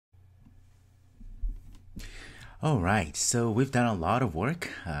All right, so we've done a lot of work.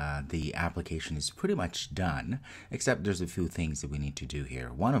 The application is pretty much done, except there's a few things that we need to do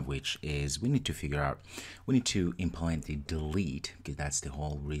here. One of which is we need to implement the delete, because that's the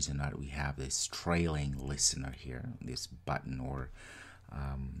whole reason that we have this trailing listener here, this button or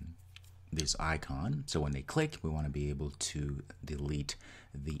this icon. So when they click, we want to be able to delete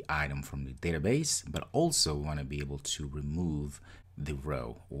the item from the database, but also we want to be able to remove the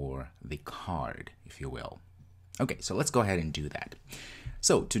row or the card, if you will. Okay, so let's go ahead and do that.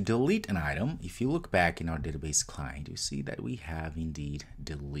 So to delete an item, if you look back in our database client, you see that we have indeed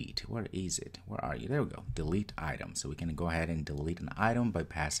delete. Where is it? Where are you? There we go. Delete item. So we can go ahead and delete an item by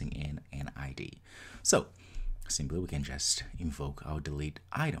passing in an ID. So simply we can just invoke our delete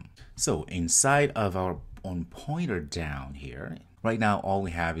item. So inside of our on pointer down here, right now all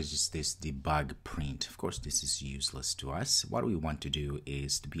we have is just this debug print. Of course, this is useless to us. What we want to do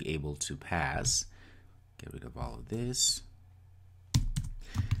is to be able to pass. Get rid of all of this.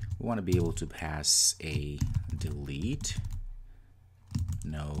 We want to be able to pass a delete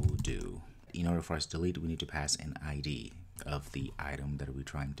no-do. In order for us to delete, we need to pass an ID of the item that we're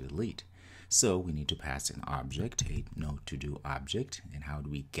trying to delete. So we need to pass an object, a no-to-do object. And how do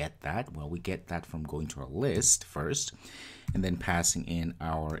we get that? Well, we get that from going to our list first, and then passing in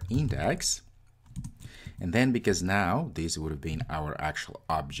our index. And then because now this would have been our actual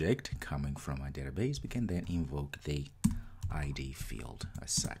object coming from our database, we can then invoke the ID field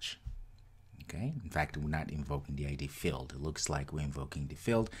as such. Okay, in fact, we're not invoking the ID field. It looks like we're invoking the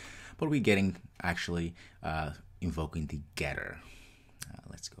field, but we're getting actually invoking the getter.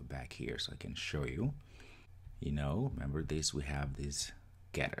 Let's go back here so I can show you. Remember this, we have this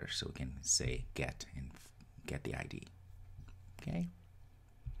getter, so we can say get and get the ID. Okay.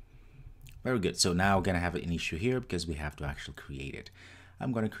 Very good. So now we're going to have an issue here because we have to actually create it.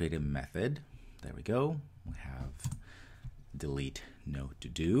 I'm going to create a method. There we go. We have delete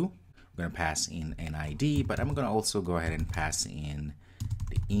no-to-do. We're going to pass in an ID, but I'm going to also go ahead and pass in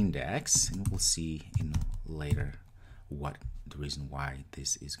the index, and we'll see in later what the reason why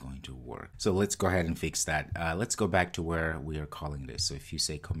this is going to work. So let's go ahead and fix that. Let's go back to where we are calling this. So if you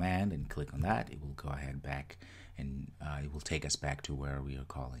say command and click on that, it will go ahead back and it will take us back to where we are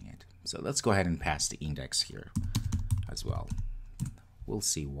calling it. So let's go ahead and pass the index here as well. We'll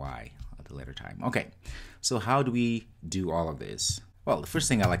see why at a later time. Okay, so how do we do all of this? Well, the first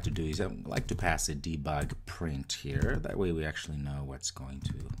thing I like to do is I like to pass a debug print here. That way we actually know what's going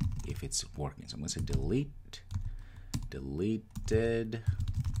to, if it's working. So I'm going to say delete, deleted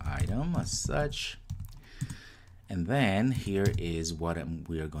item as such. And then here is what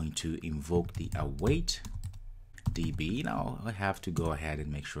we are going to invoke the await DB. Now I have to go ahead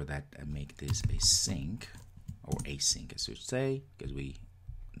and make sure that I make this a sync or async, I should say, because we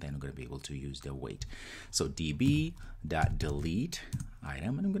then are going to be able to use the await. So db.delete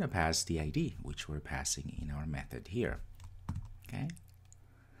item, and I'm going to pass the ID, which we're passing in our method here. Okay,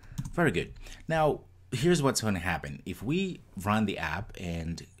 very good. Now here's what's going to happen. If we run the app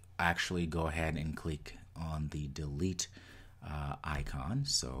and actually go ahead and click on the delete icon,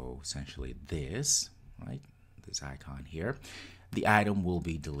 so essentially this, right? This icon here, the item will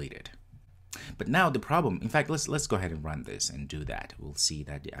be deleted. But now the problem, in fact, let's go ahead and run this and do that. We'll see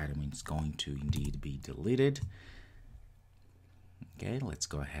that the item is going to indeed be deleted. Okay, let's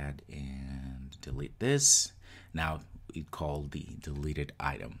go ahead and delete this. Now it's called the deleted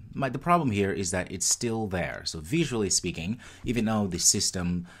item. The problem here is that it's still there. So visually speaking, even though the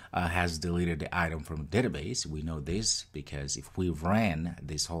system has deleted the item from the database, we know this because if we ran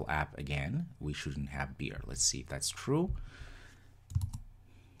this whole app again, we shouldn't have beer. Let's see if that's true.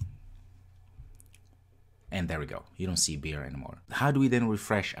 And there we go. You don't see beer anymore. How do we then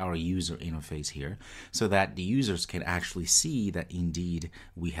refresh our user interface here so that the users can actually see that indeed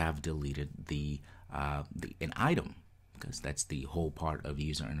we have deleted an item? Because that's the whole part of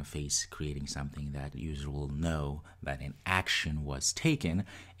user interface, creating something that the user will know that an action was taken,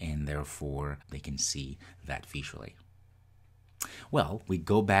 and therefore they can see that visually. Well, we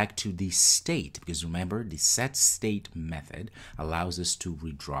go back to the state, because remember, the setState method allows us to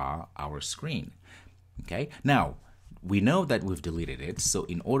redraw our screen. Okay, now we know that we've deleted it, so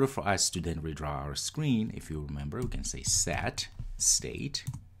in order for us to then redraw our screen, if you remember, we can say setState.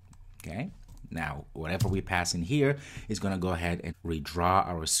 Okay. Now, whatever we pass in here is going to go ahead and redraw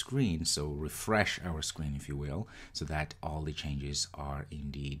our screen, so refresh our screen, if you will, so that all the changes are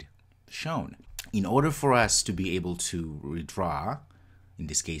indeed shown. In order for us to be able to redraw, in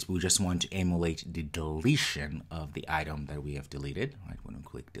this case, we just want to emulate the deletion of the item that we have deleted. Right, when we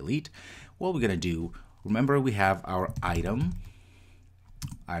click delete, what we're going to do, remember we have our item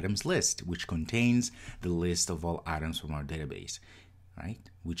items list, which contains the list of all items from our database, right?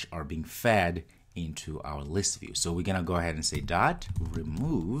 Which are being fed into our list view. So we're gonna go ahead and say dot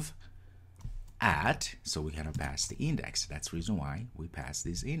remove at, so we're gonna pass the index. That's the reason why we pass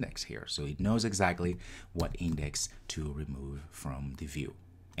this index here. So it knows exactly what index to remove from the view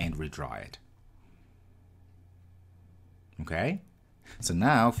and redraw it. Okay, so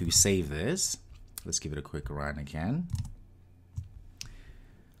now if we save this, let's give it a quick run again.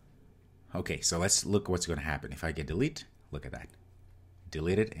 Okay, so let's look what's going to happen. If I get delete, look at that.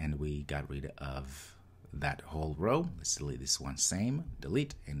 Delete it, and we got rid of that whole row. Let's delete this one, same,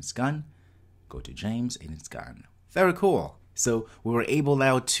 delete, and it's gone. Go to James, and it's gone. Very cool. So we were able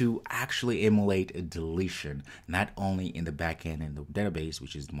now to actually emulate a deletion, not only in the backend and the database,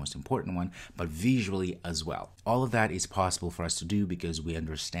 which is the most important one, but visually as well. All of that is possible for us to do because we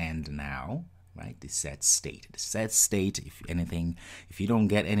understand now, right, the set state. The set state, if you don't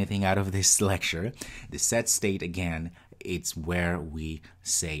get anything out of this lecture, the set state, again, it's where we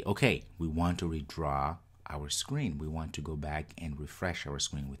say, okay, we want to redraw our screen. We want to go back and refresh our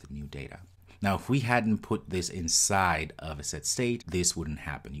screen with the new data. Now, if we hadn't put this inside of a set state, this wouldn't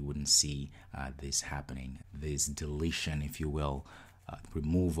happen. You wouldn't see this happening, this deletion, if you will,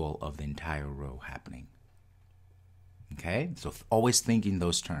 removal of the entire row happening. Okay, so always think in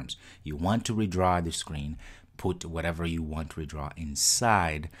those terms. You want to redraw the screen, put whatever you want to redraw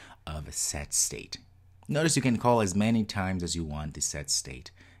inside of a set state. Notice you can call as many times as you want the set state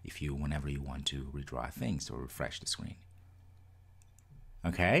whenever you want to redraw things or refresh the screen.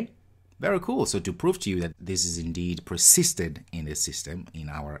 Okay, very cool. So to prove to you that this is indeed persisted in the system, in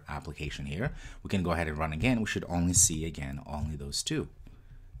our application here, we can go ahead and run again. We should only see again only those two.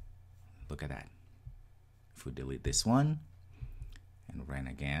 Look at that. If we delete this one and run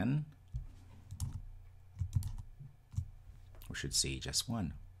again, we should see just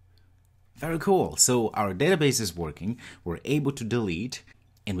one. Very cool. So our database is working. We're able to delete,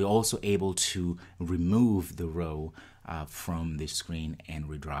 and we're also able to remove the row from the screen and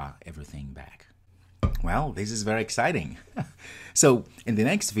redraw everything back. Well, this is very exciting. So in the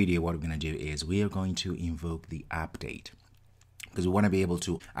next video, what we're going to do is we are going to invoke the update, because we want to be able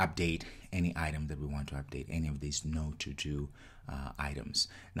to update any item that we want to update, any of these No-To-Do items.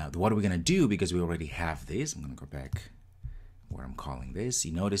 Now, what are we going to do, because we already have this? I'm going to go back where I'm calling this.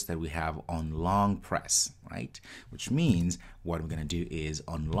 You notice that we have on long press, right? Which means what we're going to do is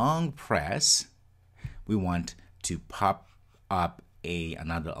on long press, we want to pop up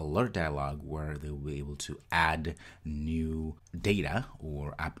another alert dialog where they will be able to add new data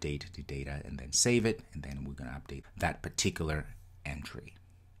or update the data and then save it, and then we're going to update that particular entry.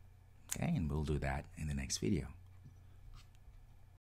 Okay, and we'll do that in the next video.